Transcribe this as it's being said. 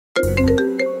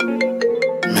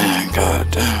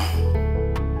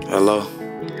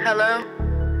Hello?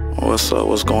 What's up?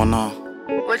 What's going on?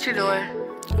 What you doing?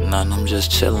 Nothing, I'm just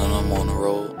chilling. I'm on the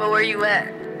road. But where you at?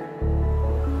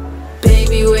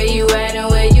 Baby, where you at and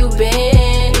where you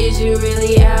been? Is you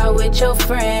really out with your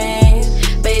friends?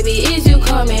 Baby, is you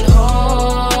coming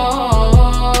home? I'm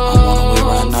on the way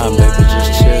right now, baby,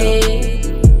 just chill.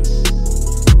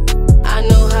 I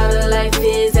know how the life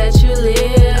is that you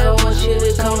live. I want you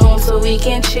to come home so we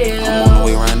can chill. I'm on the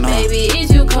way right now. Baby,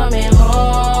 is you coming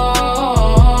home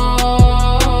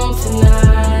tonight?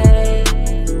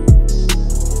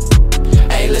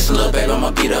 Hey, listen, little baby,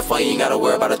 I'ma be there for you. Ain't gotta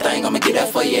worry about a thing. I'ma get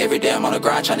that for you every day. I'm on the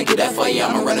grind trying to get that for you.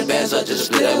 I'ma run the bands up just to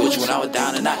split that with you when I was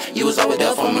down and out. You was always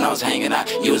there for me when I was hanging out.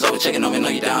 You was always checking on me, know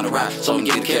you down to ride. So I'm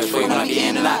getting cares for you when I get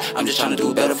in and out. I'm just trying to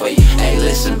do better for you. Hey,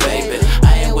 listen, baby,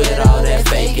 I ain't with all that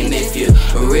faking. If you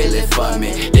really for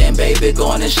me, then baby, go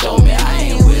on and show me. I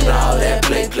ain't with all that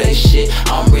play shit.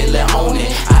 I'm really on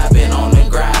it. I've been on the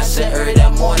grind since early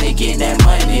that morning, getting that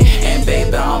money. And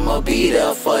baby, I'ma be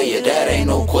there for you. That ain't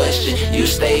no question. You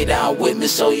stay down with me,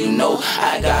 so you know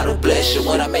I gotta bless you.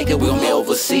 When I make it, we gon' be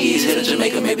overseas. Hit a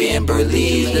Jamaica, maybe in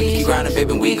Belize. Let me keep grinding,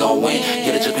 baby, we gon' win.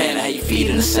 Get to Japan and have your feet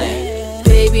in the sand.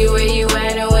 Baby, where you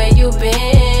at and where you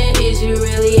been? Is you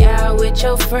really out with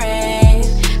your friends?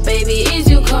 Baby, is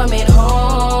you coming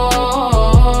home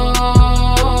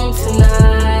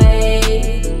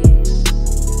tonight?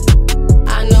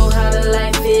 I know how the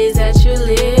life is that you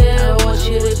live. I want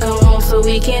you to come home so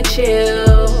we can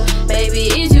chill. Baby,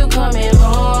 is you coming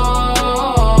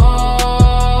home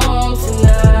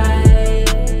tonight?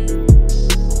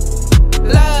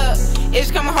 Love, is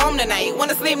you coming home tonight?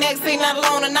 Wanna sleep next to you, not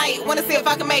alone tonight. Wanna see if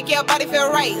I can make your body feel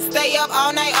right. Stay up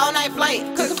all night flight.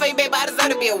 Cooking for you, baby, I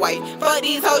deserve to be a wife. For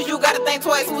these hoes, you gotta think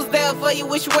twice. Who's there for you,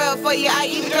 wish you well for you. I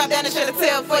even drop down and shed a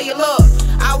tail for you. Look,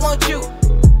 I want you,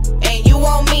 and you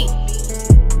want me.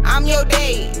 I'm your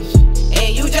Dage,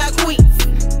 and you Jacquees.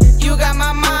 You got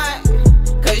my mind,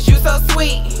 cause you so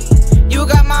sweet. You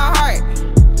got my heart,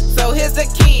 so here's the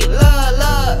key. Love,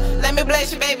 love, let me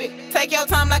bless you, baby. Take your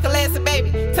time like a lesson,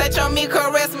 baby. Touch on me,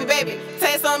 caress me, baby.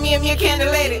 Taste on me, I'm your candy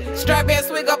lady. Strawberry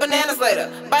sweet, go bananas later.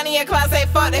 Bonnie and Clyde say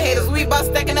fuck the haters. We bout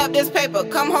stacking up this paper.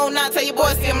 Come home now, tell your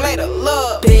boys see him later.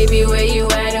 Love. Baby, where you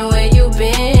at and where you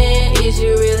been? Is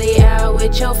you really out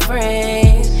with your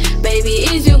friends? Baby,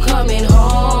 is you coming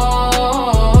home